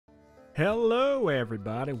Hello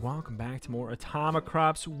everybody, welcome back to more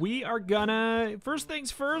Atomicrops. We are gonna, first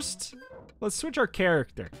things first, let's switch our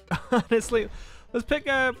character. Honestly, let's pick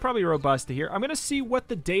probably Robusta here. I'm gonna see what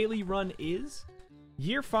the daily run is.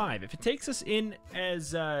 Year 5, if it takes us in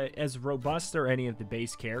as Robusta or any of the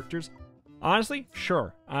base characters, honestly,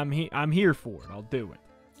 sure, I'm here for it, I'll do it.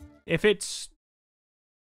 If it's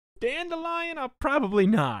Dandelion, I'll probably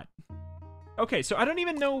not. Okay, so I don't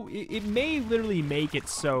even know, it may literally make it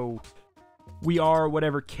so we are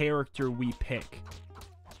whatever character we pick.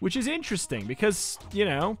 Which is interesting, because, you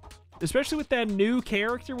know, especially with that new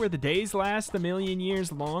character where the days last a million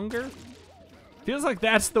years longer, feels like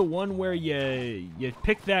that's the one where you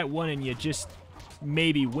pick that one and you just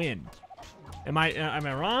maybe win. Am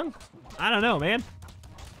I wrong? I don't know, man.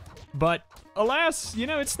 But alas, you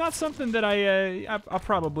know, it's not something that I'll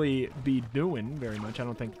probably be doing very much. I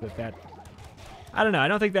don't think that I don't know. I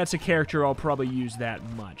don't think that's a character I'll probably use that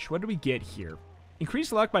much. What do we get here?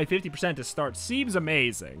 Increase luck by 50% to start. Seems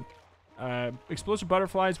amazing. Explosive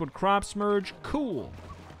butterflies when crops merge. Cool.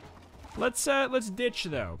 Let's ditch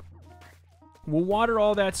though. We'll water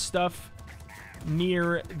all that stuff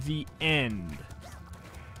near the end.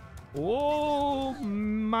 Oh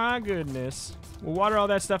my goodness. We'll water all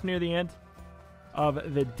that stuff near the end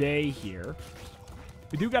of the day here.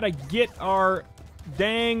 We do gotta get our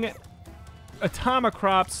dang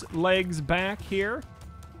Atomicrops legs back here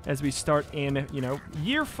as we start in, you know,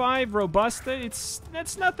 year 5 Robusta.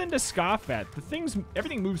 That's nothing to scoff at.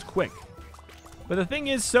 Everything moves quick. But the thing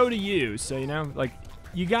is, so do you. So, you know, like,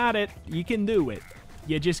 you got it. You can do it.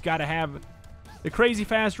 You just gotta have the crazy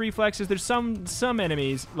fast reflexes. There's some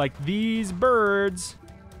enemies, like these birds,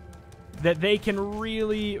 that they can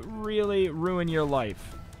really, really ruin your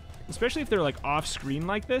life. Especially if they're, like, off-screen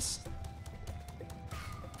like this,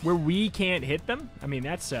 where we can't hit them. I mean,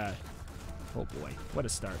 that's oh boy, what a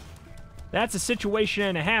start. That's a situation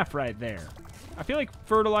and a half right there. I feel like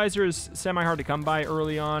fertilizer is semi-hard to come by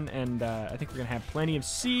early on, and I think we're gonna have plenty of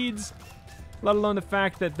seeds, let alone the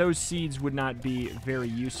fact that those seeds would not be very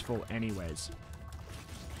useful anyways.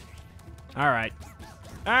 Alright.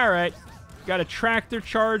 Alright. Got a tractor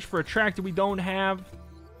charge for a tractor we don't have.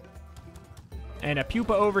 And a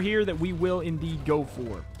pupa over here that we will indeed go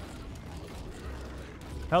for.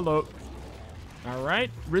 Hello. All right.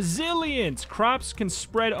 Resilience. Crops can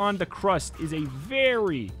spread on the crust is a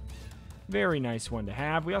very, very nice one to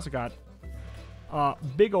have. We also got a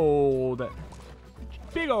big old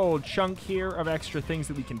chunk here of extra things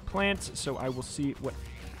that we can plant. So I will see what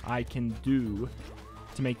I can do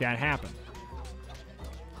to make that happen.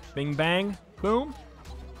 Bing, bang, boom.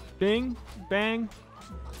 Bing, bang,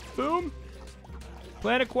 boom.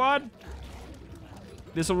 Plant a quad.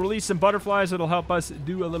 This will release some butterflies that'll help us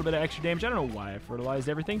do a little bit of extra damage. I don't know why I fertilized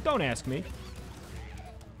everything. Don't ask me.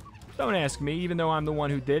 Don't ask me, even though I'm the one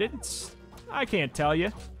who did it. I can't tell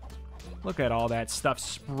you. Look at all that stuff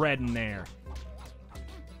spreading there.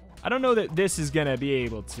 I don't know that this is going to be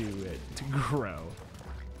able to grow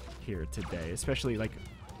here today. Especially, like,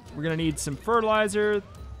 we're going to need some fertilizer.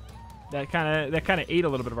 That kind of ate a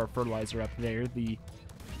little bit of our fertilizer up there. The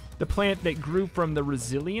plant that grew from the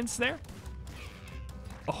resilience there.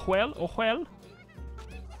 Oh well, oh well.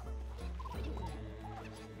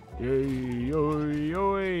 Oi, oi,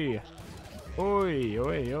 oi. Oi,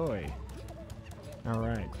 oi, oi.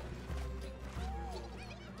 Alright.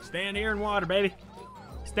 Stand here in water, baby.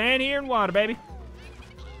 Stand here in water, baby.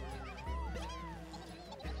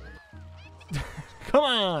 Come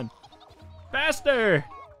on. Faster.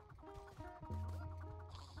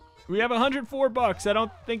 We have 104 bucks. I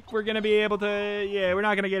don't think we're going to be able to... Yeah, we're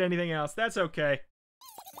not going to get anything else. That's okay.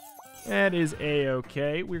 That is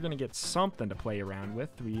a-okay. We're going to get something to play around with.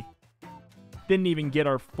 We didn't even get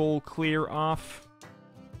our full clear off.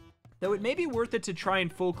 Though it may be worth it to try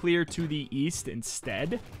and full clear to the east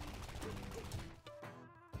instead.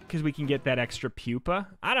 Because we can get that extra pupa.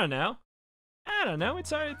 I don't know. I don't know.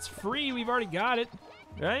 It's free. We've already got it.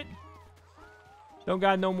 Right? Don't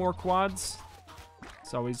got no more quads.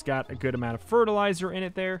 It's always got a good amount of fertilizer in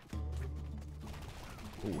it there.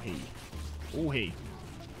 Oh, hey. Oh, hey.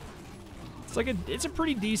 It's a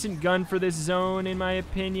pretty decent gun for this zone, in my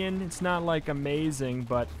opinion. It's not, like, amazing,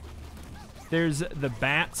 but there's the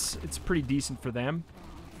bats. It's pretty decent for them.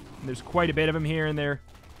 And there's quite a bit of them here, and they're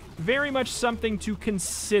very much something to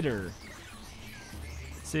consider.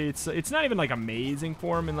 See, it's not even, like, amazing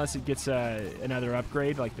for them unless it gets another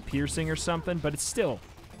upgrade, like the piercing or something, but it's still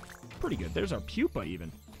pretty good. There's our pupa,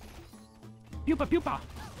 even. Pupa, pupa.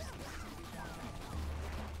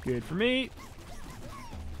 Good for me.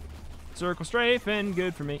 Circle strafe, and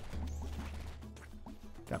good for me.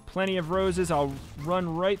 Got plenty of roses. I'll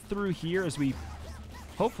run right through here as we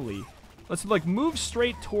hopefully... Let's, like, move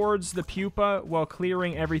straight towards the pupa while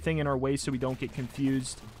clearing everything in our way so we don't get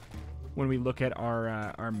confused when we look at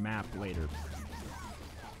our map later.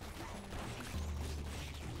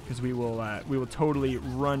 Because we will totally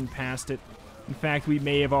run past it. In fact, we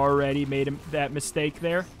may have already made that mistake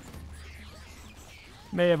there.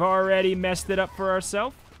 May have already messed it up for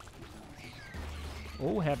ourselves.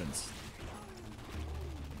 Oh, heavens.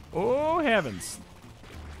 Oh, heavens.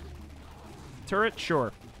 Turret?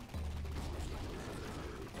 Sure.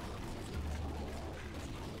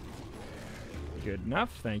 Good enough,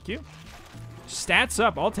 thank you. Stats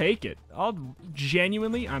up, I'll take it. I'm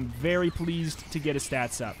very pleased to get a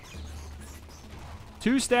stats up.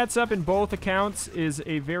 2 stats up in both accounts is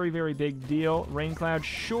a very, very big deal. Rain cloud,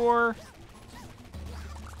 sure.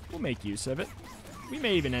 We'll make use of it. We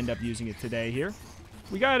may even end up using it today here.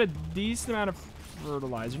 We got a decent amount of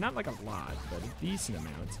fertilizer. Not like a lot, but a decent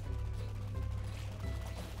amount.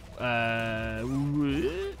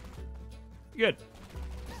 Good.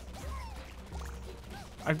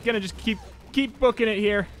 I'm gonna just keep booking it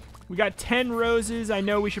here. We got 10 roses. I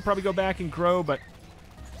know we should probably go back and grow, but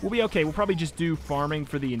we'll be okay. We'll probably just do farming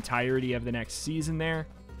for the entirety of the next season there.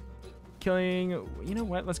 Killing... You know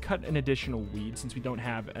what? Let's cut an additional weed since we don't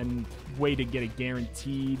have a way to get a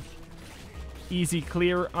guaranteed easy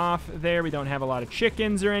clear off there. We don't have a lot of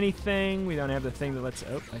chickens or anything. We don't have the thing that lets...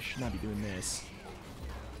 Oh, I should not be doing this.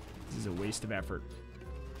 This is a waste of effort.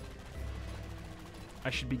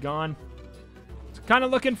 I should be gone. Kind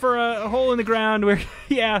of looking for a hole in the ground where,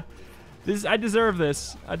 yeah, I deserve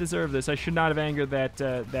this. I deserve this. I should not have angered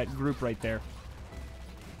that group right there.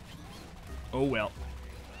 Oh, well.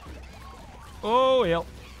 Oh, well.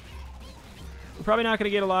 We're probably not going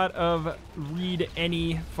to get a lot of read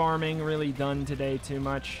any farming really done today too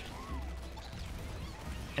much.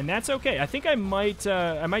 And that's okay. I think I might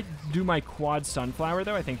do my quad sunflower,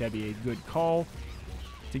 though. I think that'd be a good call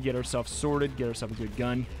to get ourselves sorted, get ourselves a good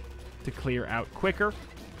gun to clear out quicker.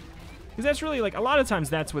 Because that's really, like, a lot of times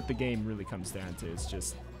that's what the game really comes down to. It's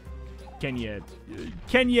just, can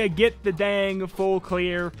you get the dang full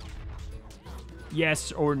clear?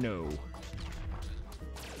 Yes or no?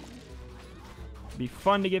 Be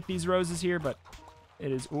fun to get these roses here, but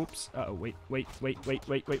it is, oops. Uh-oh, wait.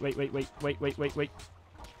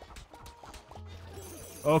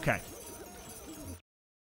 Okay.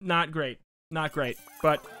 Not great. Not great.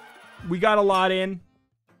 But we got a lot in.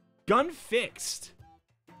 Gun fixed.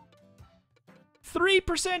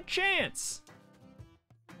 3% chance.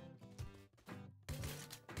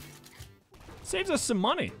 Saves us some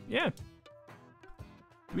money. Yeah.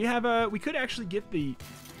 We have we could actually get the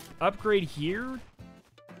upgrade here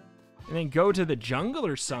and then go to the jungle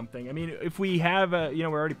or something. I mean, if we have you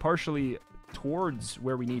know, we're already partially towards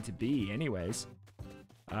where we need to be anyways.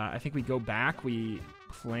 I think we go back, we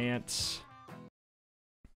plant...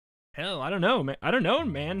 Hell, I don't know, man. I don't know,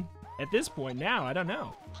 man. At this point now, I don't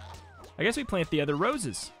know. I guess we plant the other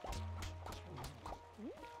roses.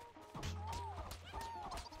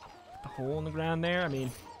 The hole in the ground there, I mean...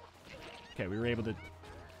 Okay, we were able to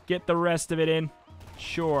get the rest of it in.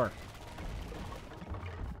 Sure.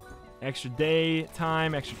 Extra day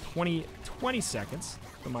time, extra 20 seconds.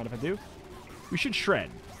 Don't mind if I do. We should shred.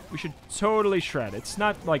 We should totally shred. It's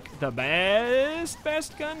not, like, the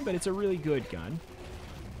best gun, but it's a really good gun.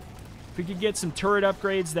 If we could get some turret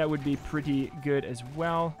upgrades, that would be pretty good as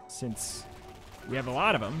well, since we have a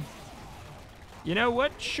lot of them. You know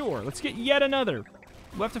what? Sure. Let's get yet another.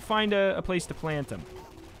 We'll have to find a place to plant them.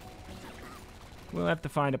 We'll have to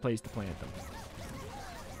find a place to plant them.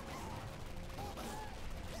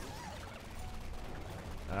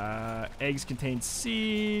 Eggs contain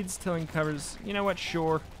seeds. Tilling covers... You know what?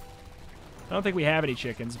 Sure. I don't think we have any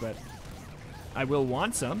chickens, but I will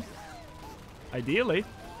want some. Ideally.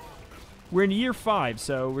 We're in year 5,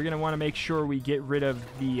 so we're going to want to make sure we get rid of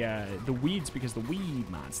the weeds because the weed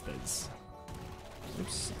monsters.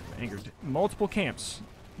 Oops, angered. Multiple camps.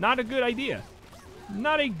 Not a good idea.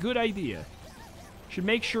 Not a good idea. Should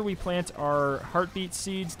make sure we plant our heartbeat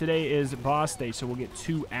seeds. Today is boss day, so we'll get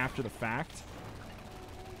 2 after the fact.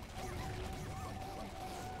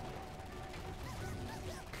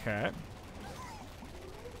 Okay.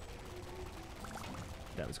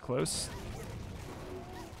 That was close.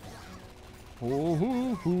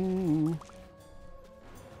 Ooh.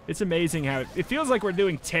 It's amazing how it feels like we're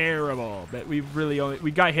doing terrible, but we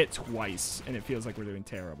got hit twice, and it feels like we're doing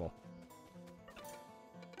terrible.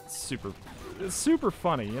 It's super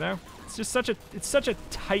funny, you know? It's just such a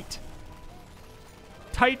tight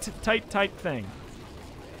thing.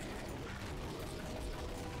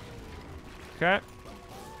 Okay.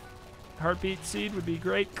 Heartbeat seed would be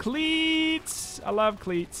great. Cleats! I love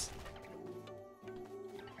cleats.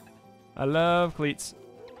 I love cleats.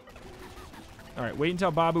 All right, wait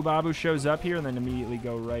until Babu Babu shows up here and then immediately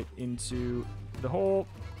go right into the hole.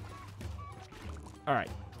 All right.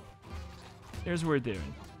 Here's what we're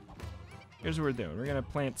doing. Here's what we're doing. We're going to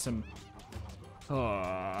plant some...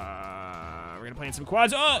 we're going to plant some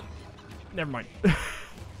quads. Oh! Never mind.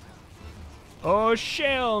 Oh,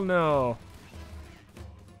 shell no.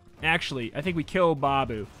 Actually, I think we kill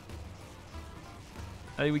Babu.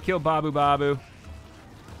 I think we kill Babu Babu.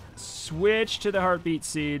 Switch to the heartbeat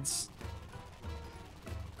seeds.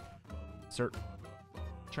 Sir.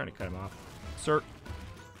 Trying to cut him off. Sir.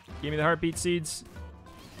 Give me the heartbeat seeds.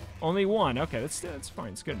 Only one. Okay, that's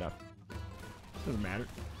fine. It's good enough. Doesn't matter.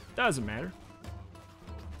 Doesn't matter.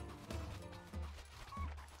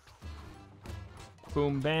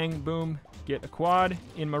 Boom, bang, boom. Get a quad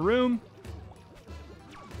in my room.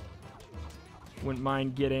 Wouldn't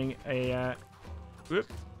mind getting a...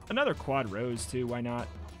 another quad rose, too. Why not?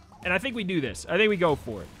 And I think we do this. I think we go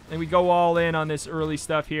for it. I think we go all in on this early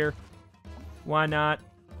stuff here. Why not?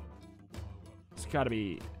 It's got to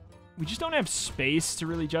be... We just don't have space to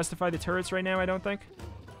really justify the turrets right now, I don't think.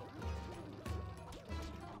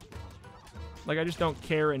 Like, I just don't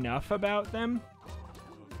care enough about them.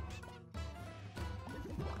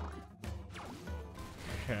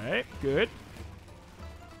 Okay, good.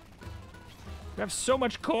 We have so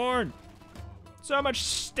much corn. So much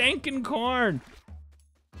stinking corn.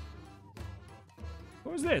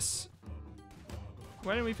 What was this?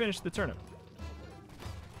 Why didn't we finish the turnip?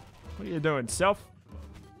 What are you doing, self?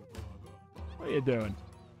 What are you doing?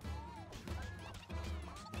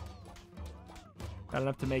 Got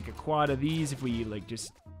enough to make a quad of these if we, like,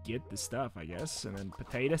 just get the stuff, I guess. And then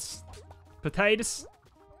potatoes. Potatoes.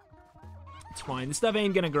 It's fine. The stuff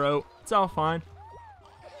ain't gonna grow. It's all fine.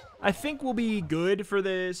 I think we'll be good for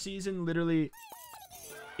the season, literally.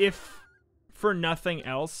 If for nothing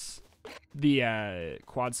else, the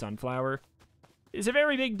quad sunflower is a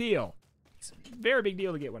very big deal. It's a very big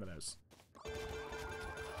deal to get one of those.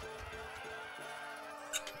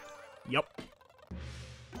 Yep.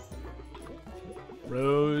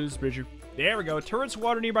 Rose, Bridger. There we go. Turrets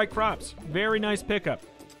water nearby crops. Very nice pickup.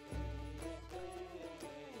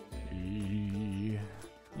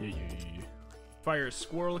 Fire a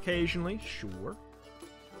squirrel occasionally. Sure.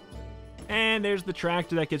 And there's the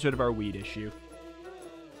tractor that gets rid of our weed issue.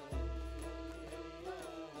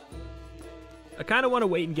 I kind of want to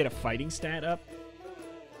wait and get a fighting stat up.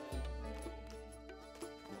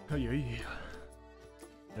 Oh, yeah.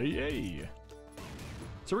 Hey, hey.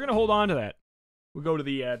 So we're going to hold on to that. We'll go to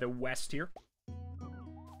the west here.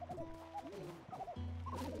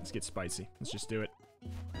 Let's get spicy. Let's just do it.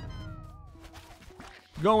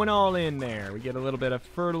 Going all in there. We get a little bit of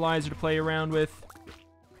fertilizer to play around with.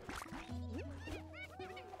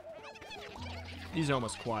 He's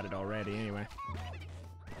almost quadded already anyway.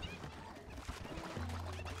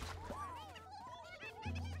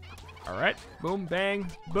 Alright. Boom, bang,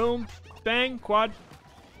 boom, bang, quad.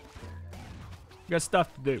 Got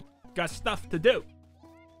stuff to do. Got stuff to do.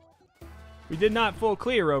 We did not full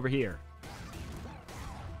clear over here.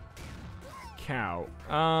 Cow.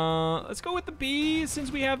 Let's go with the bees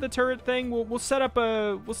since we have the turret thing. We'll set up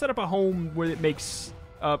a home where it makes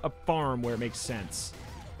a farm where it makes sense.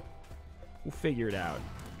 We'll figure it out.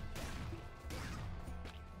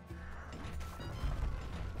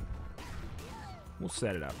 We'll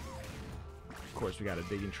set it up. Of course, we got a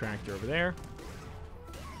digging tractor over there.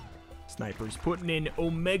 Sniper's putting in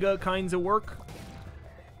Omega kinds of work.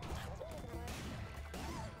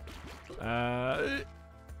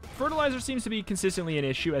 Fertilizer seems to be consistently an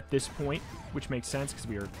issue at this point, which makes sense because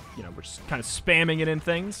we're just kind of spamming it in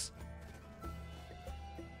things.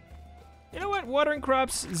 You know what? Watering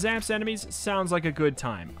crops zaps enemies sounds like a good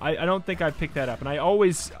time. I don't think I've picked that up, and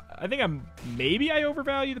I think maybe I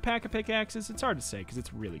overvalue the pack of pickaxes. It's hard to say because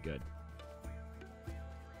it's really good.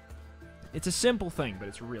 It's a simple thing, but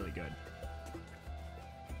it's really good.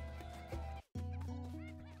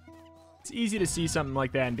 It's easy to see something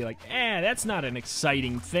like that and be like, that's not an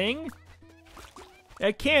exciting thing.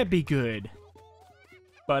 That can't be good.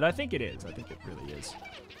 But I think it is. I think it really is.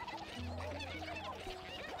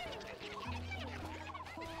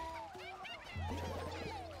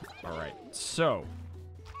 Alright, so.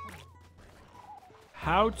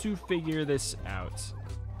 How to figure this out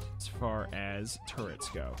as far as turrets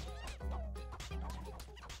go.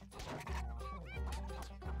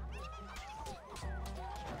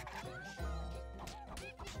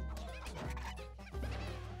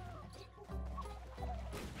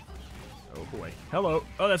 boy. Hello.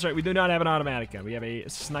 Oh, that's right. We do not have an automatic gun. We have a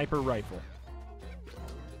sniper rifle.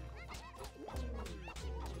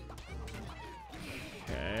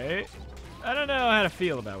 Okay. I don't know how to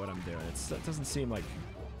feel about what I'm doing. It doesn't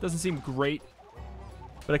seem great.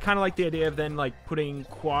 But I kind of like the idea of then, like, putting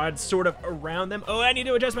quads sort of around them. Oh, I need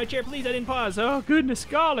to adjust my chair. Please, I didn't pause. Oh, goodness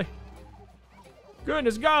golly.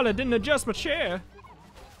 Goodness golly, I didn't adjust my chair.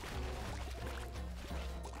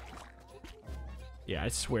 Yeah, I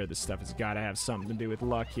swear this stuff has got to have something to do with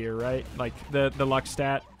luck here, right? Like, the luck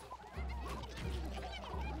stat.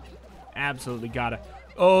 Absolutely gotta.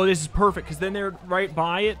 Oh, this is perfect, because then they're right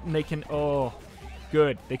by it, and they can... Oh,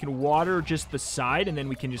 good. They can water just the side, and then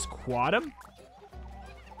we can just quad them.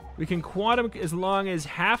 We can quad them as long as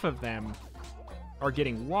half of them are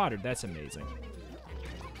getting watered. That's amazing.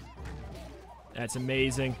 That's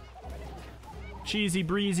amazing. Cheesy,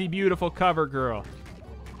 breezy, beautiful cover girl.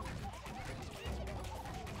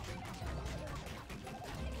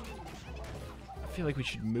 I feel like we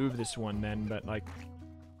should move this one then, but like,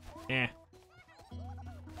 eh.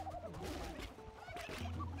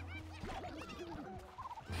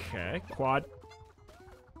 Okay, quad.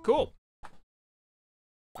 Cool.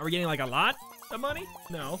 Are we getting like a lot of money?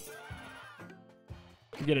 No.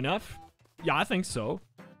 We get enough? Yeah, I think so.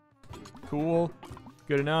 Cool.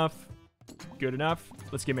 Good enough. Good enough.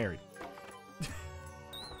 Let's get married.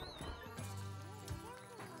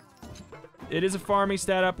 It is a farming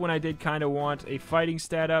stat up when I did kind of want a fighting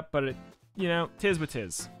stat up, but it, you know, tis what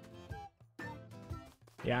tis.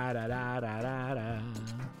 Yada da da da da.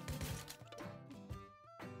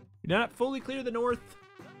 You're not fully clear the north.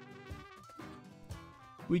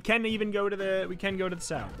 We can even go to the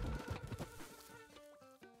south.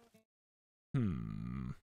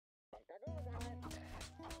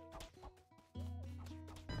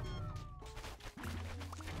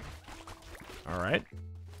 All right.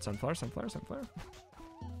 Sunflower, sunflower, sunflower.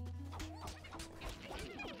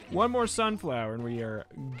 One more sunflower and we are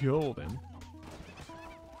golden.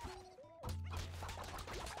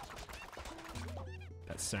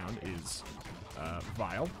 That sound is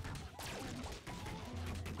vile.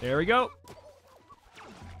 There we go.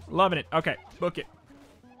 Loving it. Okay, book it.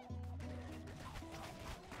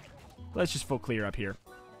 Let's just full clear up here.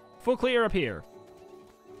 Full clear up here.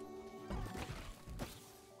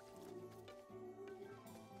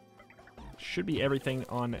 Should be everything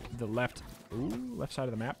on the left. Ooh, left side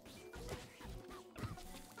of the map.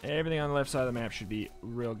 Everything on the left side of the map should be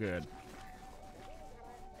real good.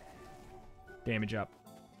 Damage up.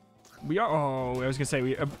 We are. Oh, I was gonna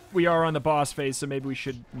say we are on the boss phase, so maybe we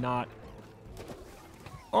should not.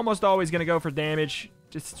 Almost always gonna go for damage.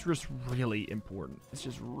 It's just really important. It's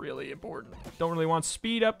just really important. Don't really want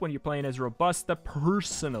speed up when you're playing as Robusta.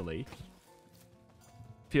 Personally,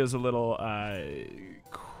 feels a little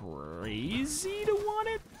crazy to want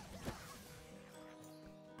it.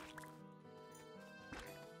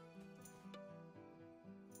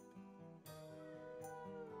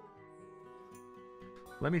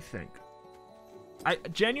 Let me think. I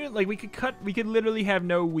genuinely, like, we could literally have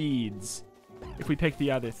no weeds if we pick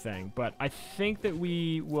the other thing, but I think that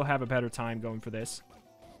we will have a better time going for this.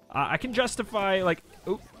 I can justify, like,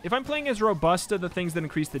 if I'm playing as Robusta, the things that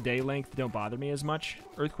increase the day length don't bother me as much.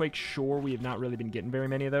 Earthquake, sure, we have not really been getting very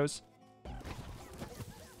many of those.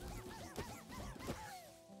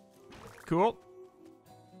 Cool.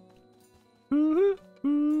 Ooh.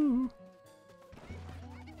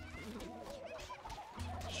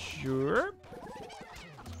 Sure.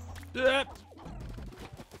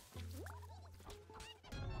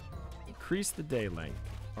 Increase the day length.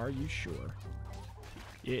 Are you sure?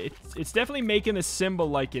 It's definitely making the symbol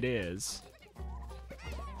like it is.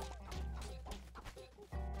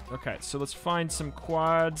 Okay, so let's find some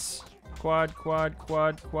quads. Quad.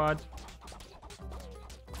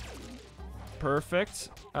 Perfect.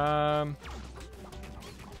 Yeah,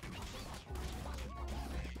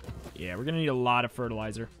 we're gonna need a lot of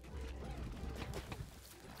fertilizer.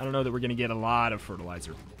 I don't know that we're gonna get a lot of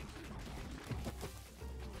fertilizer.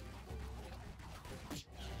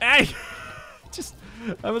 Hey!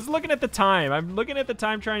 I was looking at the time. I'm looking at the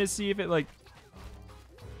time trying to see if it, like,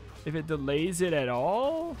 if it delays it at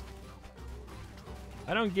all.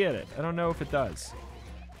 I don't get it. I don't know if it does.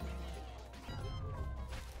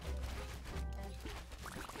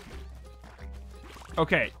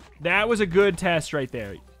 Okay, that was a good test right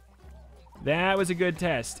there. That was a good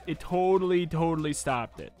test. It totally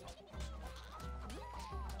stopped it.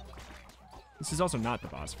 This is also not the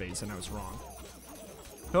boss phase, and I was wrong.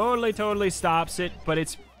 Totally stops it, but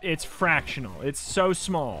it's fractional. It's so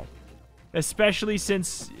small. Especially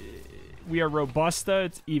since we are Robusta,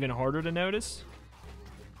 it's even harder to notice.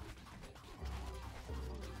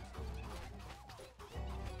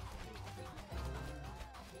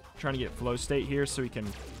 trying to get flow state here so we can...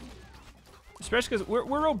 Especially because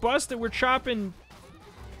we're robust that we're chopping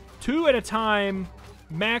 2 at a time,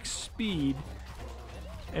 max speed,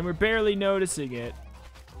 and we're barely noticing it.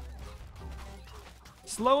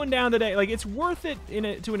 Slowing down the day, like, it's worth it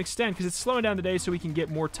to an extent because it's slowing down the day so we can get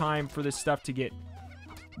more time for this stuff to get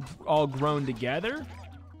all grown together.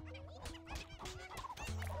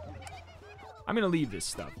 I'm gonna leave this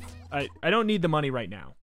stuff. I don't need the money right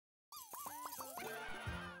now.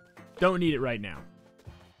 Don't need it right now.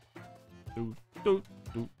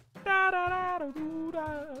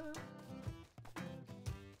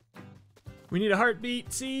 We need a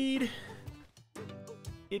heartbeat seed,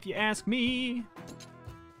 if you ask me.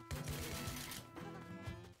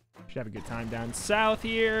 Should have a good time down south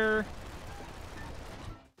here.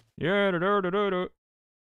 Yeah,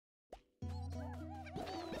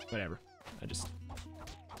 whatever. I just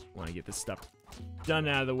want to get this stuff done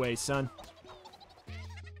out of the way, son.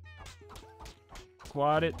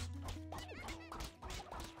 Quad it.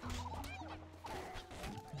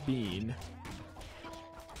 Bean.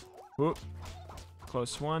 Whoop.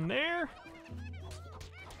 Close one there.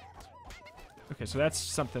 Okay, so that's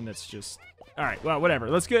something that's just... Alright, well, whatever.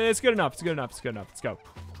 Let's go. It's good enough. It's good enough. It's good enough. Let's go.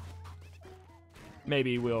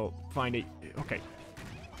 Maybe we'll find a... Okay.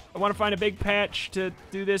 I want to find a big patch to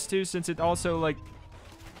do this too, since it also, like...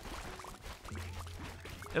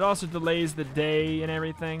 It also delays the day and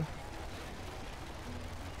everything.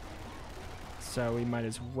 So we might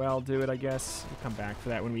as well do it, I guess. We'll come back for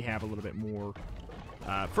that when we have a little bit more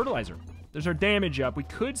fertilizer. There's our damage up. We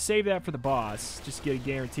could save that for the boss, just to get a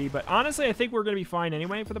guarantee. But honestly, I think we're going to be fine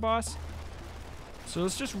anyway for the boss. So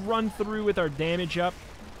let's just run through with our damage up.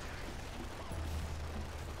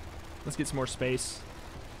 Let's get some more space.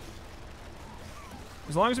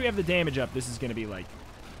 As long as we have the damage up, this is going to be, like,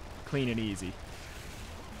 clean and easy.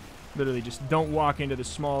 Literally just don't walk into the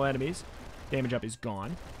small enemies. Damage up is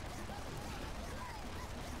gone.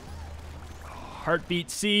 Heartbeat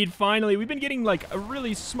seed, finally. We've been getting, like, a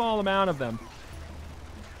really small amount of them.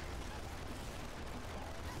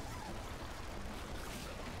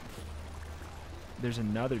 There's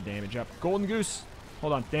another damage up. Golden goose.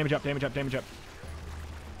 Hold on. Damage up, damage up, damage up.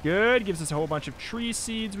 Good. Gives us a whole bunch of tree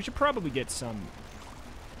seeds. We should probably get some...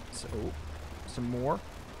 So, some more.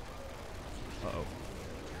 Uh-oh.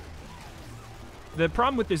 The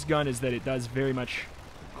problem with this gun is that it does very much...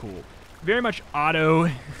 Cool. Very much auto...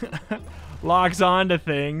 locks onto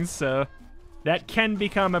things, so... That can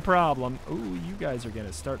become a problem. Ooh, you guys are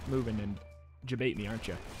gonna start moving and jabate me, aren't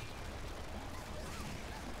you?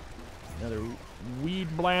 Another weed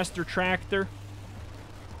blaster tractor.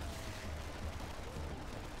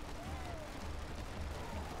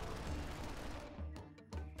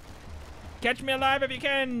 Catch me alive if you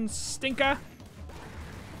can, stinker.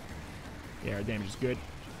 Yeah, our damage is good.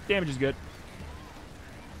 Damage is good.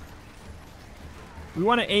 We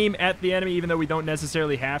want to aim at the enemy even though we don't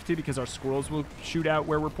necessarily have to because our squirrels will shoot out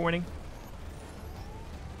where we're pointing.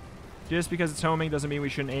 Just because it's homing doesn't mean we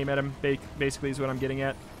shouldn't aim at him, basically is what I'm getting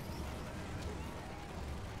at.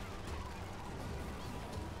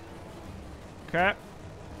 Okay.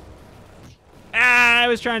 Ah, I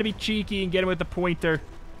was trying to be cheeky and get him with the pointer.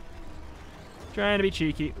 Trying to be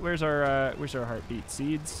cheeky. Where's our heartbeat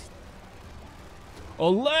seeds?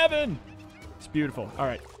 11! It's beautiful. All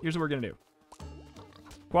right, here's what we're gonna do.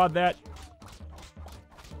 Quad that.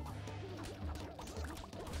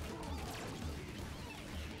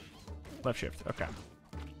 Left shift. Okay.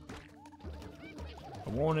 I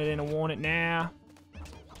want it and I want it now.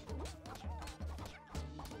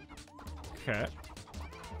 Okay.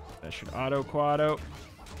 That should auto-quado.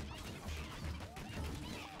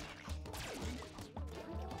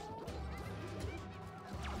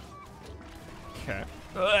 Okay.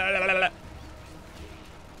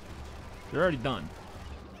 You're already done.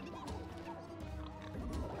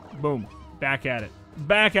 Boom. Back at it.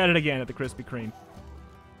 Back at it again at the Krispy Kreme.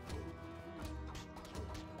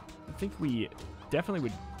 I think we definitely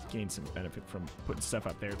would gain some benefit from putting stuff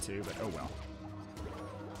up there too, but oh well.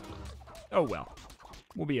 Oh well.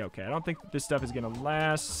 We'll be okay. I don't think this stuff is gonna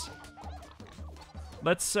last.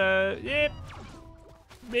 Let's, yeah.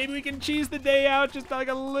 Maybe we can cheese the day out just like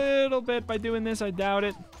a little bit by doing this. I doubt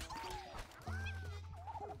it.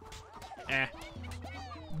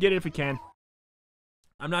 Get it if we can.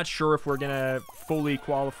 I'm not sure if we're gonna fully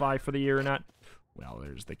qualify for the year or not. Well,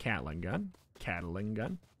 there's the Catling gun. Catling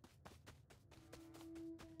gun.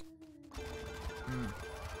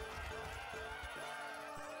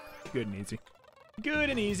 Good and easy. Good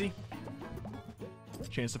and easy.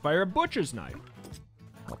 Chance to fire a butcher's knife.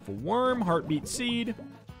 Helpful worm, heartbeat seed.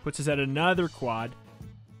 Puts us at another quad.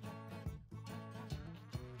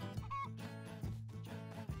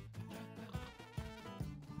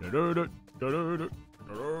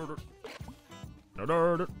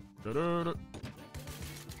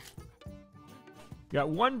 Got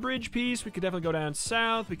one bridge piece. We could definitely go down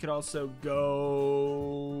south. We could also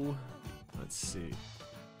go... Let's see.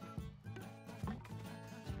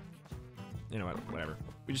 You know what? Whatever.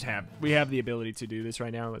 We have the ability to do this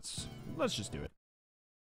right now. Let's just do it.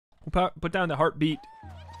 We'll put down the heartbeat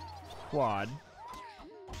quad.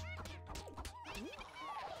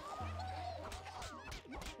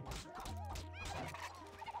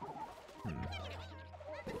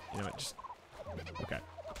 You know what? Just okay.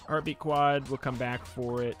 Heartbeat quad. We'll come back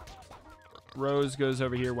for it. Rose goes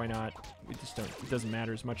over here. Why not? We just don't. It doesn't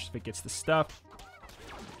matter as much if it gets the stuff.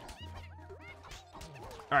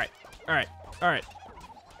 All right. All right. All right.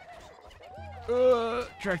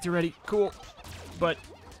 Tractor ready. Cool. But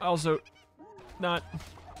also not.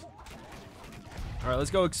 All right,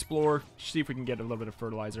 let's go explore. See if we can get a little bit of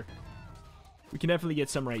fertilizer. We can definitely get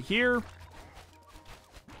some right here.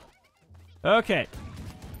 Okay.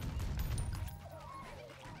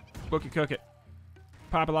 Book it, cook it.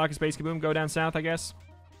 Pop a lock of space kaboom. Go down south, I guess.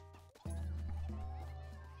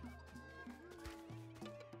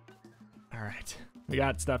 All right. We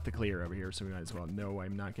got stuff to clear over here, so we might as well. No,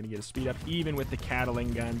 I'm not going to get a speed up, even with the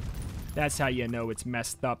cattling gun. That's how you know it's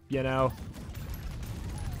messed up, you know?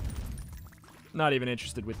 Not even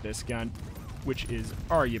interested with this gun, which is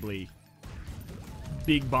arguably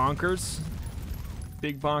big bonkers.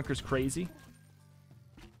 Big bonkers crazy.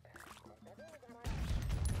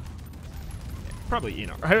 Probably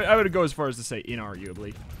I would go as far as to say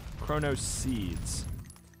inarguably. Chrono seeds.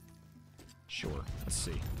 Sure. Let's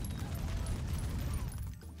see.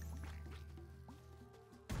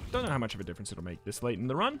 Don't know how much of a difference it'll make this late in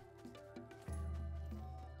the run.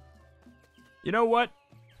 You know what?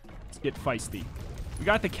 Let's get feisty. We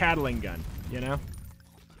got the cattling gun, you know?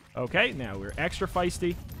 Okay, now we're extra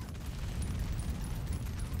feisty.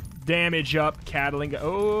 Damage up, cattling gun.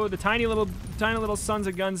 Oh, the tiny little sons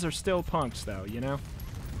of guns are still punks, though, you know?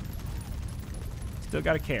 Still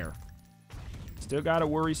gotta care. Still gotta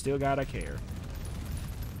worry, still gotta care.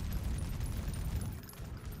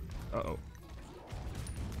 Uh-oh.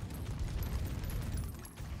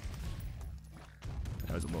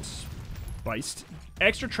 That was a little spiced.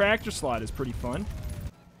 Extra tractor slot is pretty fun.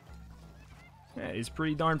 That is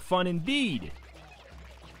pretty darn fun indeed.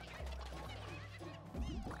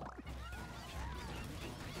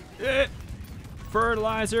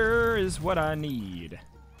 Fertilizer is what I need.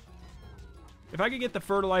 If I could get the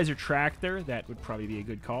fertilizer tractor, that would probably be a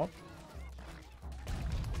good call.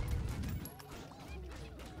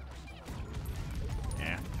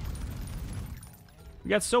 Yeah. We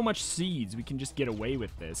got so much seeds, we can just get away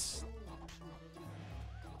with this.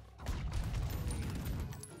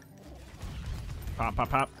 Pop, pop,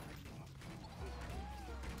 pop.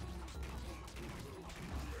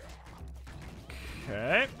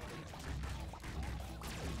 Okay.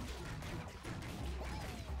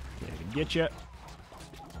 Can't even get you.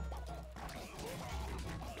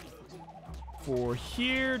 For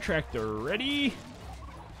here, tractor ready.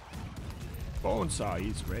 Bone saw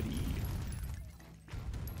is ready.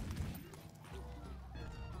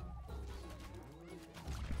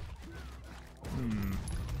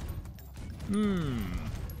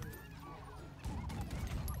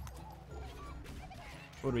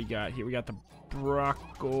 What do we got here? We got the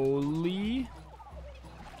broccoli.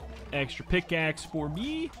 Extra pickaxe for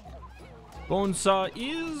me. Bone saw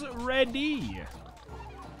is ready.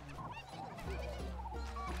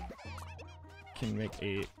 Can make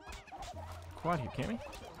a quad here, can't we?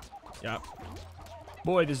 Yep.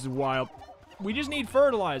 Boy, this is wild. We just need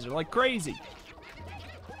fertilizer like crazy.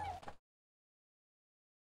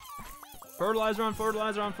 Fertilizer on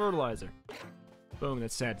fertilizer on fertilizer. Boom,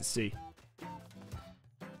 that's sad to see.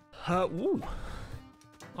 Ooh.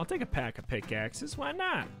 I'll take a pack of pickaxes, why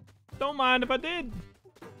not? Don't mind if I did.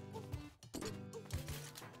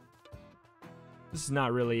 This is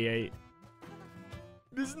not really a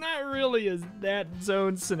that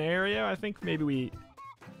zone scenario. I think maybe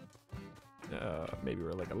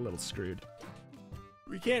we're like a little screwed.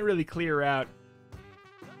 We can't really clear out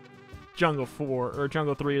Jungle 4 or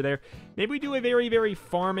Jungle 3 there. Maybe we do a very, very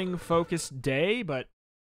farming focused day, but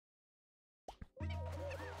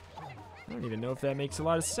I don't even know if that makes a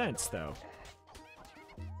lot of sense though.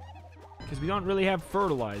 Because we don't really have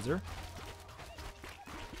fertilizer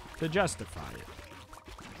to justify it.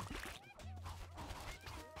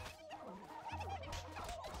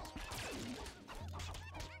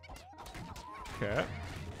 Okay.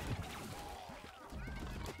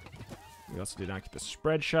 We also did not get the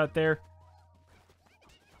spread shot there.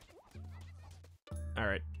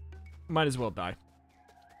 Alright. Might as well die.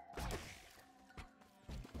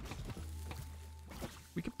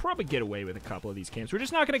 probably get away with a couple of these camps. We're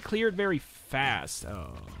just not going to clear it very fast.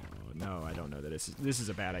 Oh, no, I don't know that this is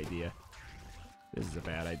a bad idea. This is a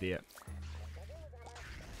bad idea.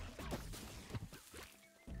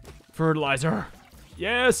 Fertilizer.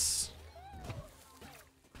 Yes!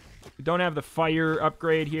 We don't have the fire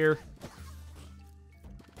upgrade here.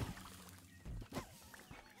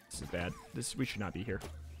 This is bad. We should not be here.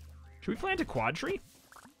 Should we plant a quad tree?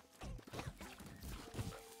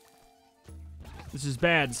 This is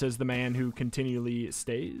bad, says the man who continually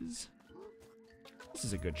stays. This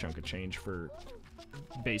is a good chunk of change for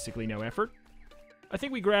basically no effort. I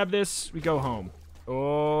think we grab this, we go home.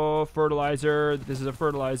 Oh, fertilizer. This is a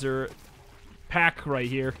fertilizer pack right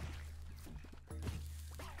here.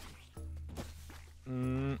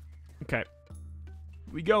 Okay.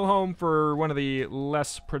 We go home for one of the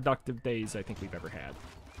less productive days I think we've ever had.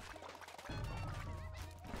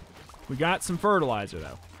 We got some fertilizer,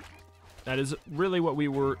 though. That is really what we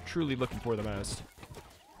were truly looking for the most.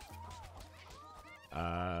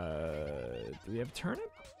 Do we have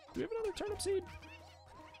turnip? Do we have another turnip seed?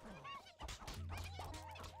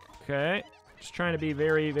 Okay. Just trying to be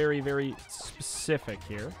very, very, very specific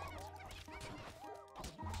here.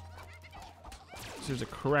 So there's a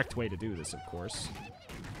correct way to do this, of course.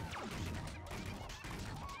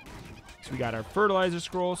 So we got our fertilizer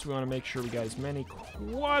scroll, so we want to make sure we got as many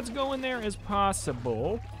quads going there as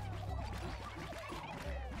possible.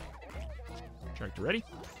 Tractor ready?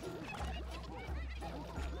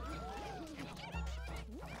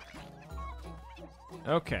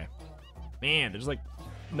 Okay. Man, there's like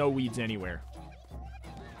no weeds anywhere.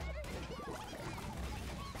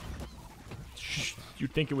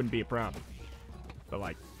 You'd think it wouldn't be a problem. But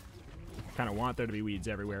like, kind of want there to be weeds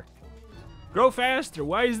everywhere. Grow faster.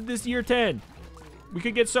 Why is this year 10? We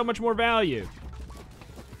could get so much more value.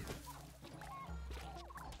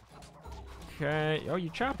 Okay. Oh,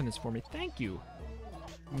 you're chopping this for me. Thank you.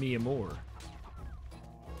 Me and more.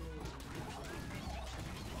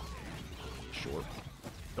 Sure.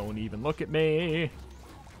 Don't even look at me.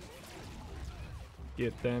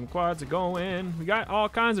 Get them quads going. We got all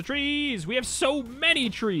kinds of trees. We have so many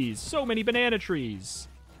trees. So many banana trees.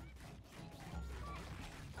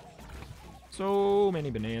 So many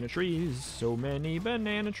banana trees. So many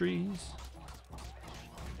banana trees.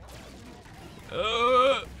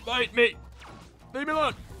 Bite me. Leave me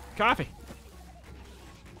alone. Coffee.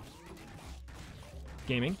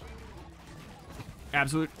 Gaming.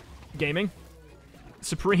 Absolute gaming.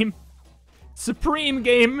 Supreme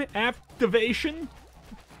game activation.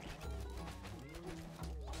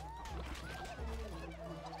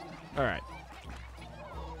 All right.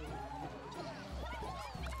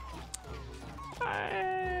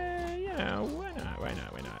 Yeah, why not? Why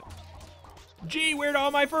not? Why not? Gee, where'd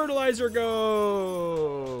all my fertilizer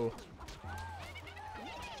go?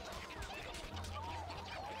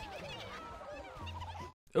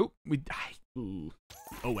 Oh, we died. Ooh.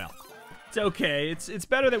 Oh well. It's okay. It's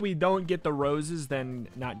better that we don't get the roses than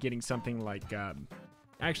not getting something like, I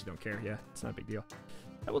actually don't care. Yeah, it's not a big deal.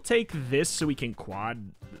 I will take this so we can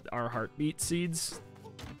quad our heartbeat seeds.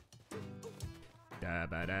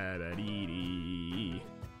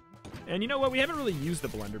 And you know what? We haven't really used the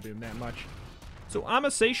blender boom that much. So I'ma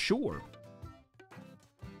say sure.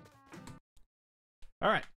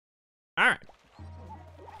 Alright. Alright.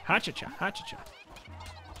 Ha-cha-cha. Ha-cha-cha.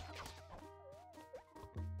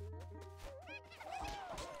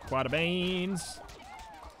 Quad of beans.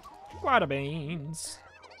 Quad of beans.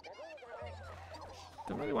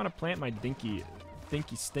 Don't really want to plant my dinky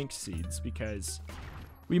stink seeds because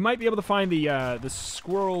we might be able to find the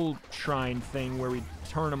squirrel shrine thing where we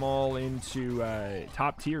turn them all into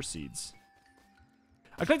top tier seeds.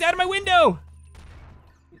 I clicked out of my window.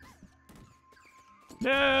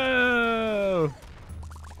 No.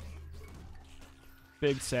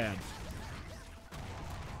 Big sad.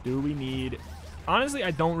 Do we need? Honestly,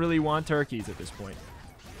 I don't really want turkeys at this point.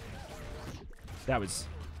 That was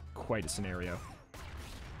quite a scenario.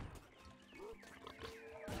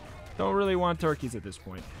 Don't really want turkeys at this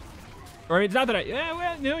point. Or I mean, it's not that I... Yeah,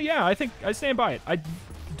 well, no, yeah, I think I stand by it. I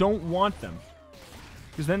don't want them.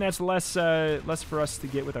 Because then that's less for us to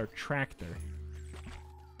get with our tractor.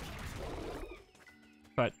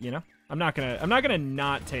 But, you know, I'm not gonna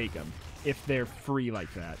not take them if they're free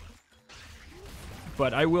like that.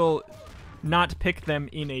 But I will not pick them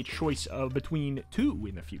in a choice of between two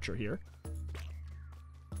in the future here.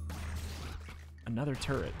 Another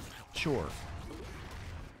turret. Sure.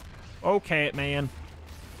 Okay, man.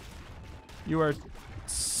 You are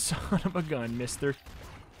son of a gun, mister.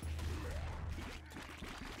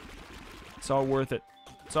 It's all worth it.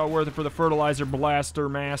 It's all worth it for the fertilizer blaster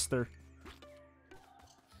master.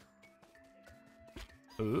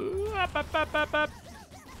 Ooh, up, up, up, up, up.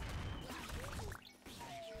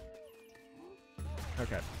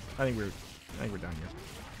 Okay, I think we're done here.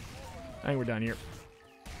 I think we're done here.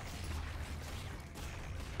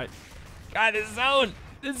 God, this zone!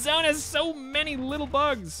 This zone has so many little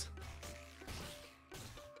bugs.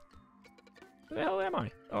 Where the hell am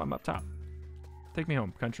I? Oh, I'm up top. Take me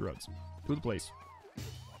home, country roads, to the place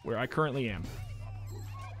where I currently am.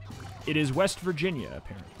 It is West Virginia,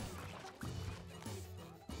 apparently.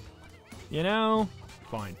 You know,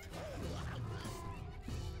 fine.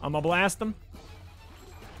 I'm gonna blast them.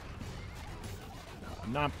 No,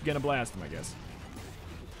 I'm not gonna blast them, I guess.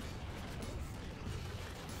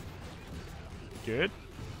 Good,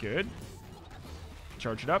 good.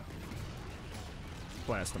 Charge it up.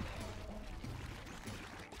 Blast them.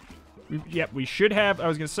 Yep, we should have, I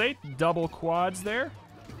was gonna say, double quads there.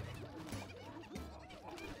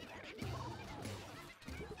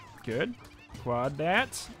 Good. Quad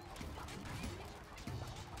that.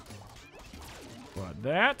 Quad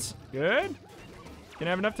that. Good. Gonna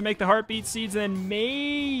have enough to make the heartbeat seeds, and then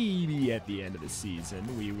maybe at the end of the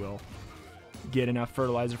season we will get enough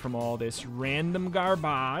fertilizer from all this random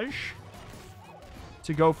garbage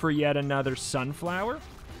to go for yet another sunflower.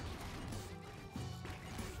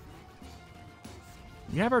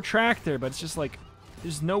 We have our tractor, but it's just like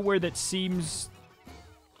there's nowhere that seems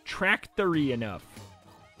tractory enough.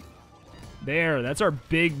 There, that's our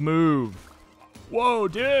big move. Whoa,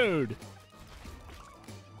 dude.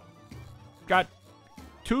 Got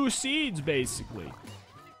 2 seeds, basically.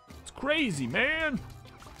 It's crazy, man.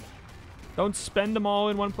 Don't spend them all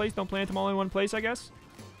in one place. Don't plant them all in one place, I guess.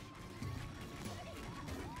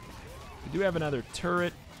 We do have another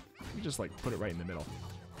turret. We just, like, put it right in the middle.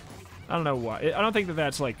 I don't know why. I don't think that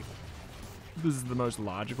that's, like, this is the most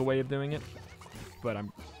logical way of doing it. But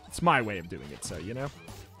it's my way of doing it, so, you know?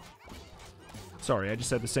 Sorry, I just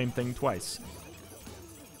said the same thing twice.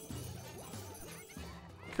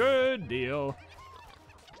 Good deal.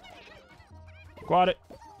 Quad it.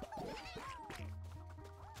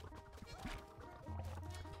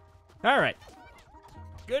 All right.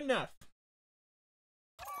 Good enough.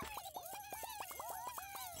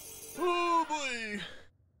 Oh, boy.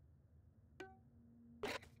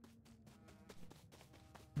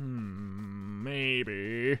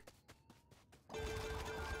 Maybe.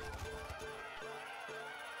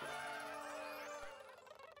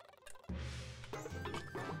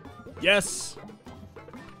 Yes.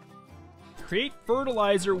 Create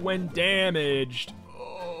fertilizer when damaged.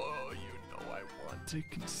 Oh, you know I want to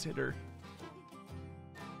consider.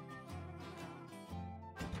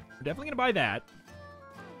 We're definitely gonna buy that.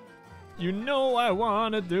 You know I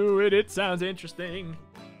want to do it. It sounds interesting.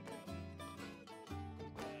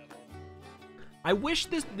 I wish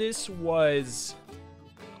this was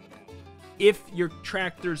if your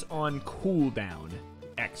tractor's on cooldown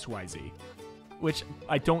XYZ. Which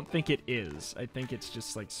I don't think it is. I think it's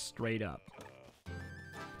just like straight up.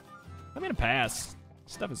 I'm gonna pass.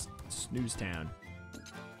 Stuff is snooze town.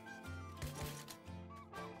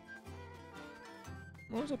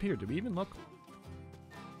 What was up here? Did we even look?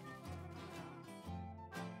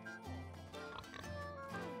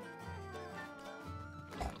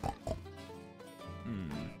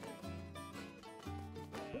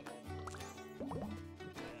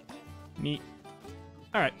 Neat.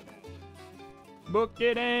 Alright. Book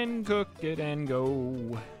it and cook it and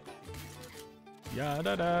go. Yada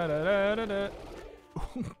da da da da da.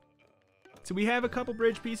 So we have a couple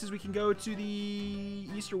bridge pieces. We can go to the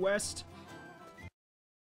east or west.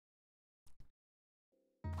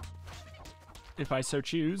 If I so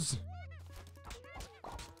choose.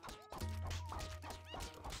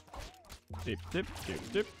 Dip, dip,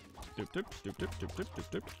 dip, dip. Dip, dip, dip, dip, dip, dip,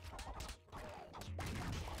 dip, dip.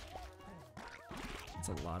 That's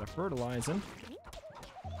a lot of fertilizing.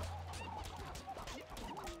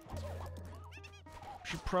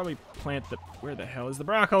 Should probably plant the... Where the hell is the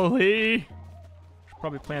broccoli? Should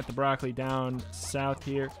probably plant the broccoli down south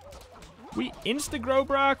here. We insta-grow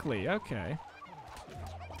broccoli. Okay.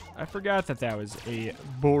 I forgot that that was a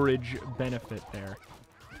borage benefit there.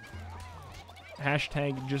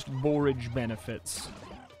 Hashtag just borage benefits.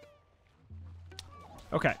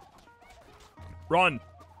 Okay. Run.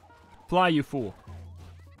 Fly, you fool.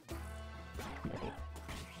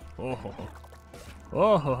 Oh ho ho.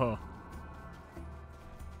 Oh ho ho.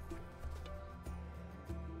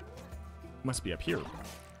 Must be up here.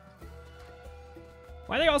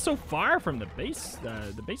 Why are they all so far from the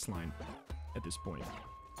baseline at this point?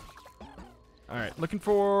 All right, looking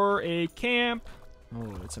for a camp.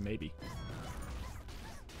 Oh, it's a maybe.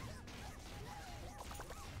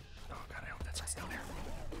 Oh god, I hope that's still there.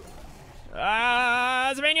 Ah,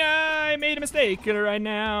 Sylvania, I made a mistake right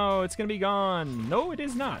now. It's gonna be gone. No, it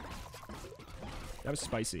is not. That was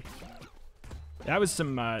spicy. That was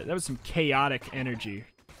some chaotic energy.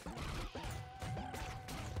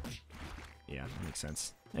 Yeah, that makes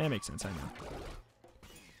sense. That makes sense, I know.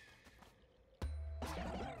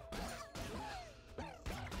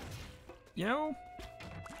 You know,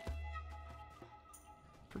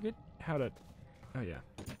 forget how to, oh yeah.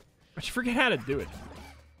 I forget how to do it.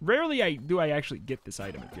 Rarely do I actually get this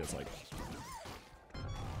item, it feels like.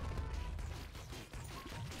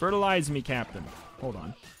 Fertilize me, Captain. Hold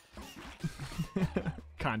on.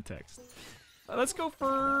 Context. Let's go for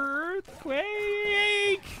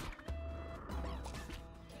earthquake.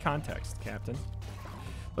 Context, Captain.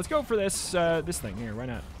 Let's go for this this thing here. Why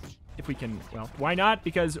not? If we can, well, why not?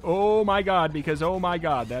 Because oh my god,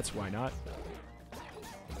 that's why not.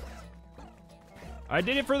 I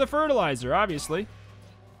did it for the fertilizer, obviously.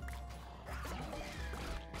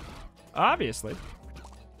 Obviously.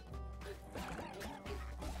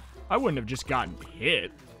 I wouldn't have just gotten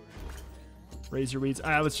hit. Razor weeds.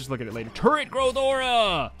 Let's just look at it later. Turret growth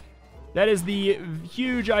aura! That is the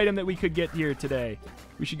huge item that we could get here today.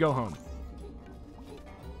 We should go home.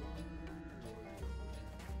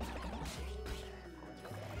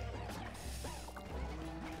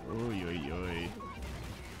 Oy, oy, oy.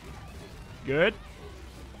 Good.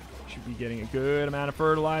 Should be getting a good amount of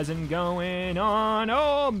fertilizing going on.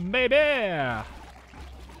 Oh, baby!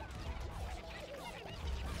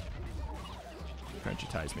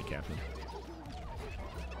 Crunchitize me, Captain.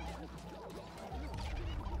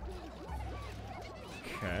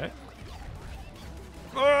 Okay.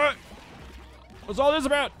 What's all this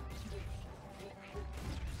about?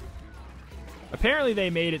 Apparently they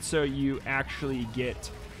made it so you actually get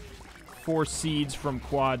 4 seeds from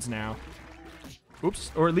quads now.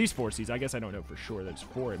 Oops, or at least 4 seeds. I guess I don't know for sure. There's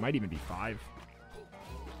 4. It might even be 5.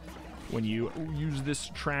 When you use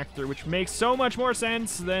this tractor, which makes so much more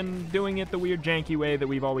sense than doing it the weird janky way that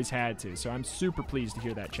we've always had to. So I'm super pleased to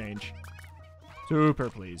hear that change. Super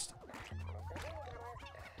pleased.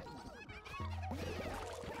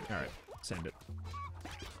 Alright, send it.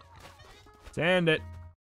 Send it.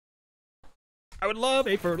 I would love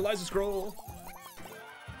a fertilizer scroll.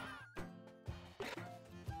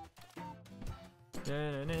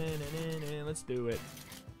 Let's do it.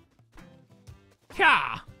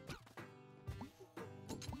 Yeah.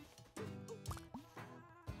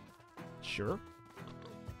 Sure.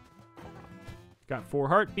 Got 4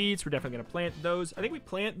 heartbeats. We're definitely gonna plant those. I think we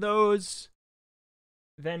plant those.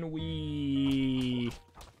 Then we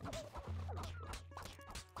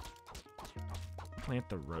plant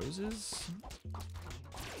the roses.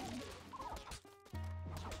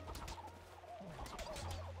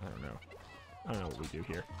 I don't know. I don't know what we do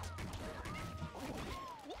here.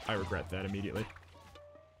 I regret that immediately.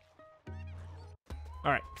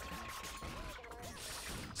 Alright.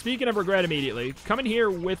 Speaking of regret immediately, coming here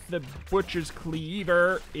with the Butcher's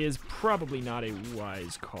Cleaver is probably not a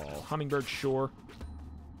wise call. Hummingbird, sure.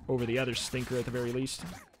 Over the other stinker at the very least.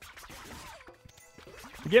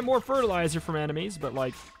 We get more fertilizer from enemies, but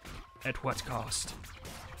like, at what cost?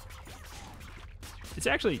 It's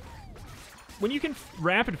actually, when you can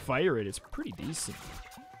rapid fire it, it's pretty decent.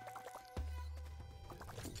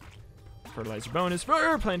 Fertilizer bonus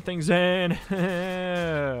for plant things in.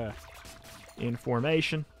 In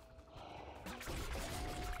formation.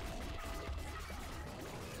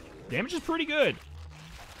 Damage is pretty good.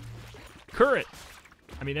 Current.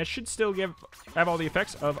 I mean, that should still have all the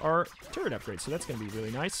effects of our turret upgrade, so that's going to be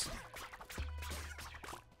really nice.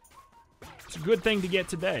 It's a good thing to get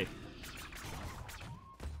today.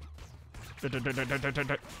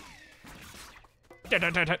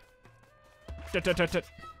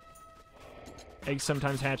 Eggs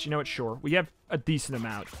sometimes hatch. You know what? Sure. We have a decent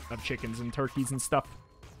amount of chickens and turkeys and stuff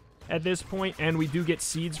at this point, and we do get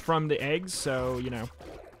seeds from the eggs, so, you know.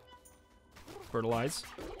 Fertilize.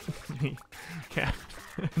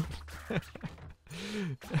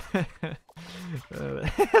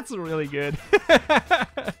 That's really good.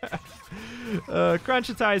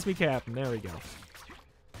 Crunchitize me, Captain. There we go.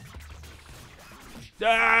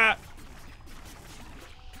 Ah!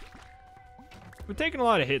 We're taking a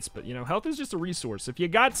lot of hits, but, you know, health is just a resource. If you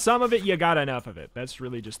got some of it, you got enough of it. That's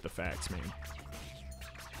really just the facts, man.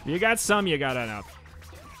 If you got some, you got enough.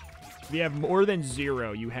 If you have more than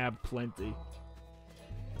 0, you have plenty.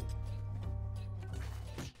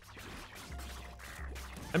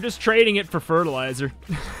 I'm just trading it for fertilizer.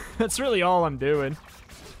 That's really all I'm doing.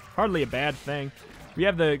 Hardly a bad thing. We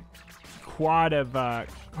have the quad of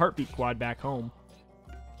heartbeat quad back home,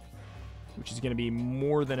 which is going to be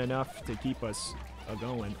more than enough to keep us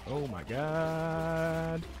a-going. Oh my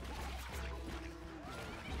god.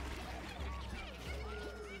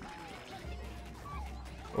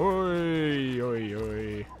 Oi, oi,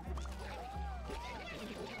 oi.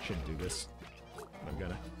 Shouldn't do this. I'm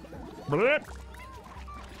gonna. Blip.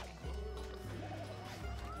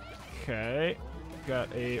 Okay.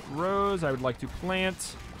 Got a rose I would like to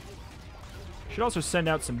plant. Should also send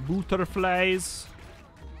out some butterflies.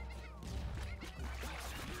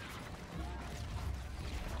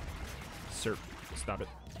 Sir, stop it.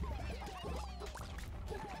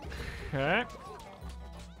 Okay.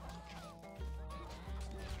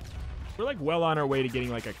 We're like well on our way to getting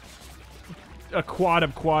like a quad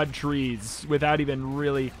of quad trees without even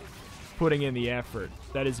really putting in the effort.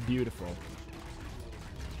 That is beautiful.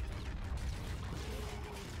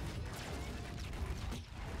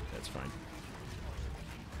 That's fine.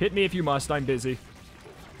 Hit me if you must. I'm busy.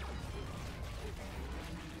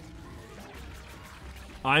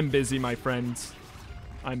 I'm busy, my friends.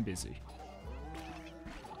 I'm busy.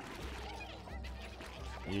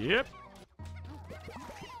 Yep.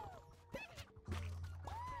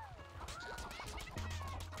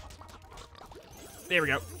 There we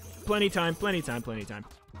go. Plenty time, plenty time, plenty time.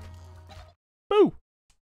 Boo!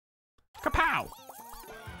 Kapow!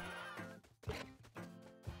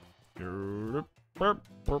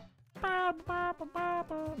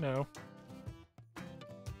 No.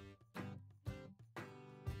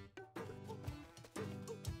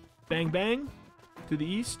 Bang bang to the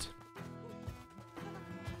east.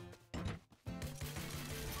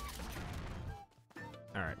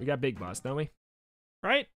 All right, we got Big Boss, don't we?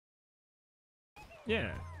 Right?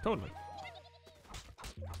 Yeah, totally.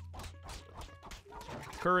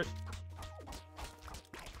 Current.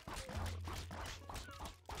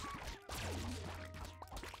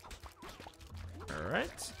 All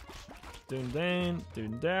right. Doon dan,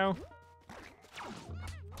 doon dow.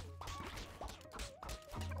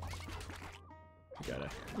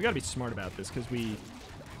 We gotta be smart about this because we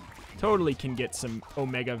totally can get some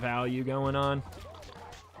omega value going on.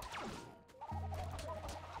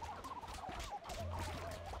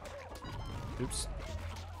 Oops.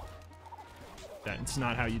 That's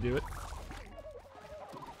not how you do it.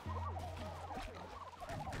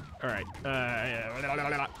 All right.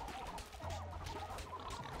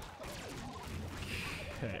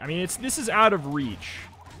 Okay. I mean, this is out of reach.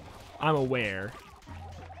 I'm aware.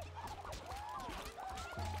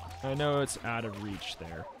 I know it's out of reach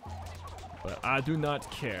there, but I do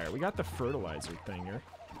not care. We got the fertilizer thinger.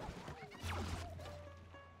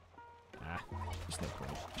 Ah, there's no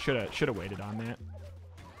point. Shoulda waited on that.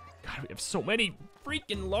 God, we have so many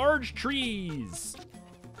freaking large trees.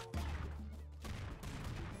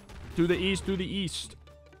 To the east, to the east.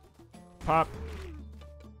 Pop.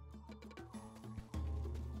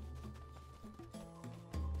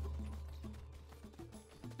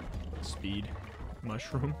 Speed.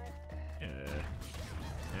 Mushroom.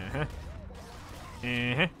 Uh-huh.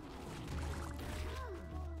 Uh-huh.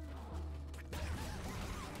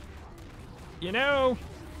 You know,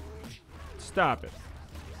 stop it.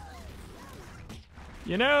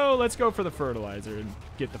 You know, let's go for the fertilizer and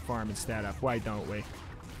get the farm and stat up. Why don't we?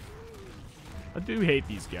 I do hate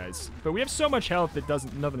these guys, but we have so much health that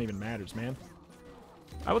nothing even matters, man.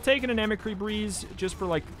 I will take an Anemone Breeze just for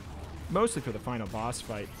like, mostly for the final boss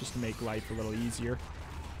fight, just to make life a little easier.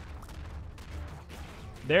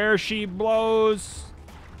 There she blows.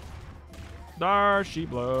 There she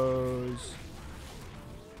blows.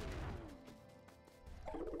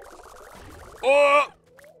 Oh!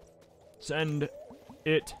 Send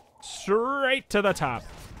it straight to the top.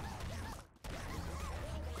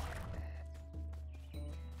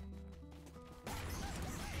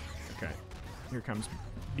 Okay. Here comes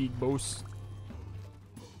Big Boss.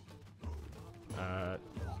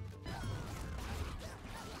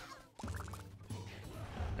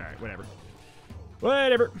 Alright, whatever.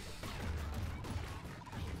 Whatever.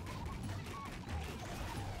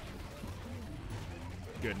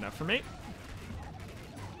 Good enough for me.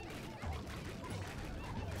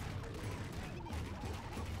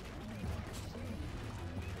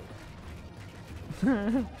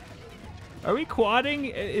 Are we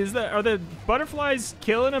quadding? Are the butterflies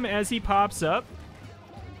killing him as he pops up?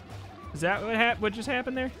 Is that what just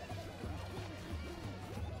happened there?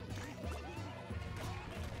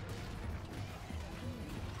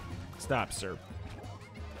 Stop, sir.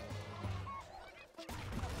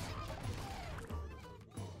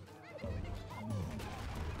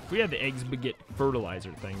 If we had the eggs beget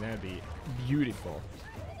fertilizer thing, that'd be beautiful.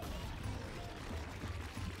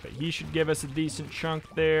 But he should give us a decent chunk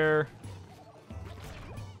there.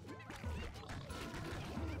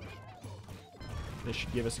 This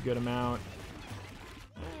should give us a good amount.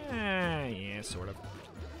 Yeah, sort of.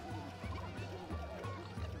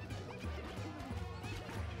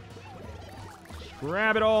 Just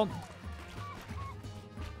grab it all.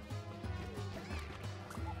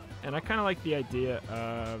 And I kind of like the idea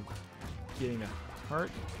of getting the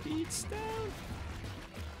heartbeats down.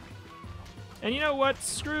 And you know what?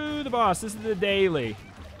 Screw the boss. This is the daily.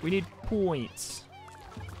 We need points.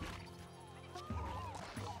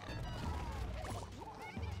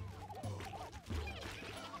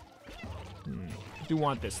 I do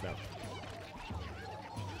want this, though.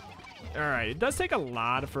 Alright, it does take a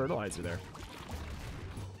lot of fertilizer there.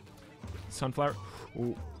 Sunflower.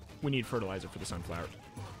 Ooh, we need fertilizer for the sunflower.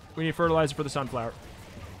 We need fertilizer for the sunflower.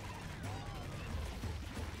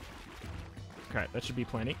 Okay, that should be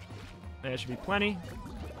plenty. That should be plenty.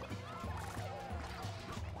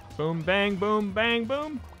 Boom, bang, boom, bang,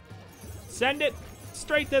 boom. Send it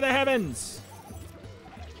straight to the heavens.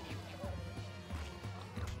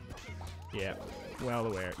 Yep, well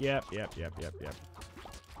aware. Yep.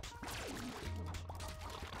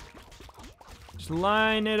 Just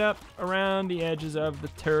line it up around the edges of the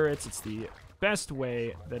turrets. It's the best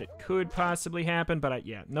way that it could possibly happen, but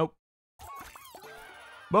yeah, nope.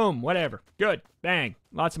 Boom, whatever. Good. Bang.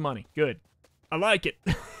 Lots of money. Good. I like it.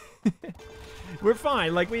 We're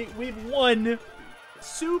fine. Like, we've won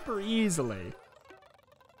super easily.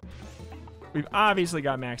 We've obviously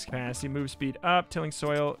got max capacity. Move speed up. Tilling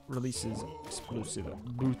soil releases explosive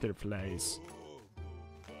butterflies.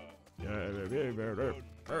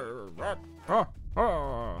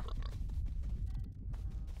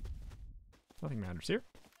 Nothing matters here.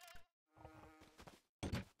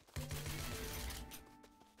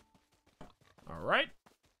 All right.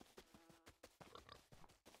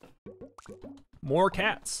 More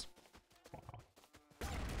cats.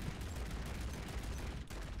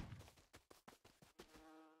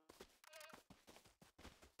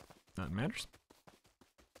 Nothing matters.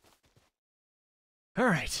 All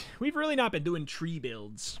right. We've really not been doing tree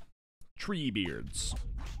builds. Tree beards.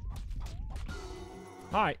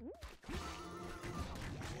 Hi.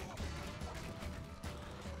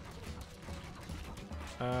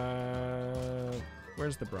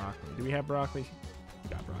 Where's the broccoli? Do we have broccoli? We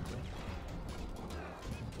got broccoli.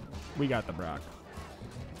 We got the brock.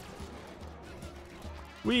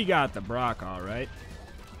 We got the brock, all right.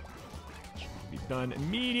 Should be done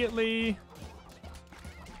immediately.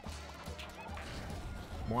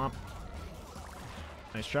 Womp.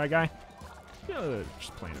 Nice try, guy.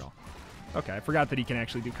 Just playing it all. Okay, I forgot that he can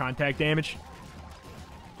actually do contact damage.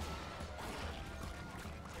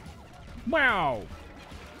 Wow.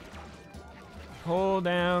 Hold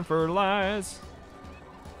down, fertilize.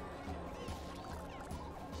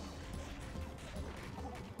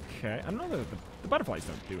 Okay, I don't know that the butterflies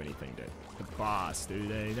don't do anything to the boss, do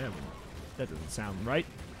they? That doesn't sound right.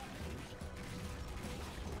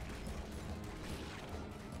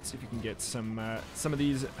 Let's see if you can get some of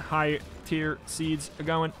these high tier seeds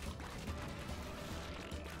going.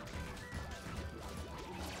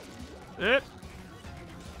 Yep.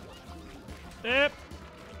 Yep.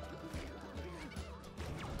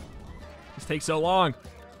 This takes so long.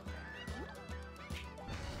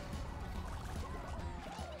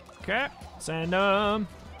 Okay, send them.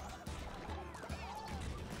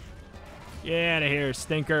 Get out of here,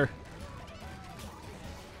 stinker.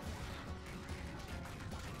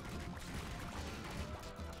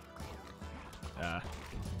 That's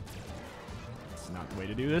not the way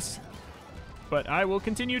to do this. But I will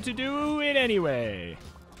continue to do it anyway.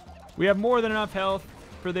 We have more than enough health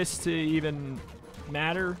for this to even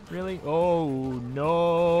matter, really. Oh,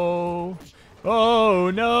 no.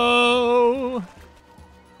 Oh, no.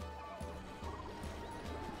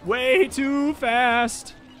 Way too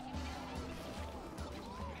fast.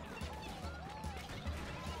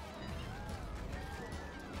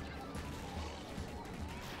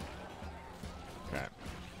 Okay.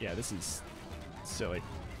 Yeah, this is silly.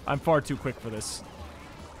 I'm far too quick for this.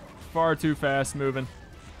 Far too fast moving.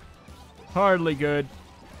 Hardly good.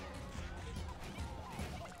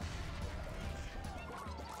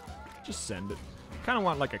 Just send it. Kind of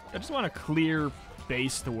want like I just want a clear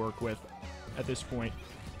base to work with at this point.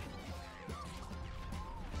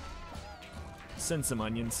 Send some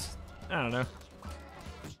onions. I don't know.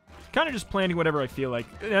 Kind of just planting whatever I feel like,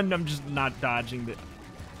 and I'm just not dodging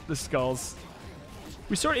the skulls.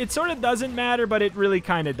 It sort of doesn't matter, but it really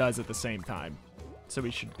kind of does at the same time. So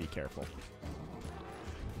we should be careful.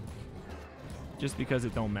 Just because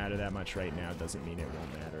it don't matter that much right now doesn't mean it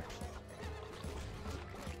won't matter.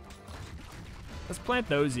 Let's plant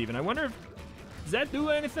those even. I wonder if... Does that do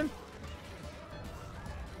anything?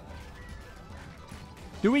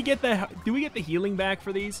 Do we get the healing back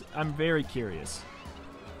for these? I'm very curious.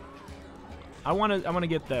 I wanna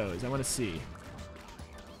get those. I wanna see.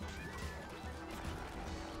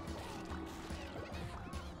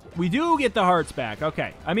 We do get the hearts back.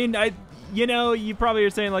 Okay. I mean, you know, you probably are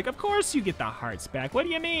saying like, of course you get the hearts back. What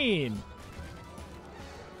do you mean?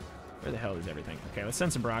 Where the hell is everything? Okay, let's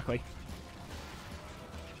send some broccoli.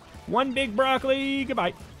 One big broccoli.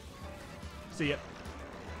 Goodbye. See ya.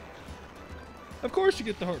 Of course you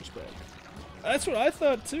get the hearts back. That's what I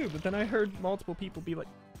thought too, but then I heard multiple people be like,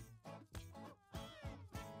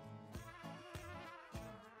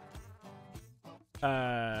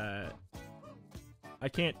 I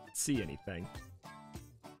can't see anything.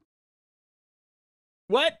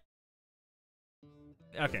 What?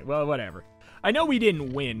 Okay, well, whatever. I know we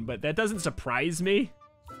didn't win, but that doesn't surprise me.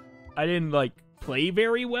 I didn't, like, play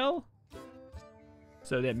very well.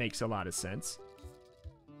 So that makes a lot of sense.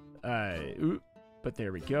 But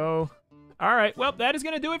there we go. All right, well, that is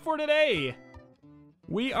going to do it for today.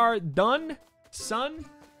 We are done, son.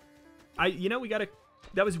 You know, we got to...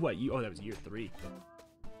 That was what? Oh, that was year 3.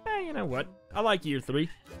 You know what? I like year 3.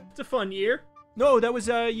 It's a fun year. No, that was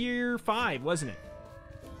year 5, wasn't it?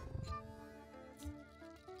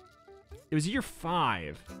 It was year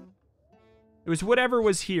 5. It was whatever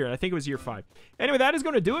was here. I think it was year 5. Anyway, that is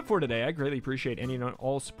going to do it for today. I greatly appreciate any and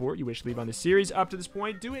all support you wish to leave on this series. Up to this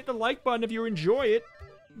point, do hit the like button if you enjoy it.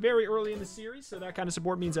 Very early in the series, so that kind of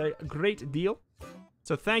support means a great deal.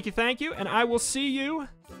 So thank you, and I will see you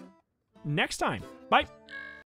next time. Bye.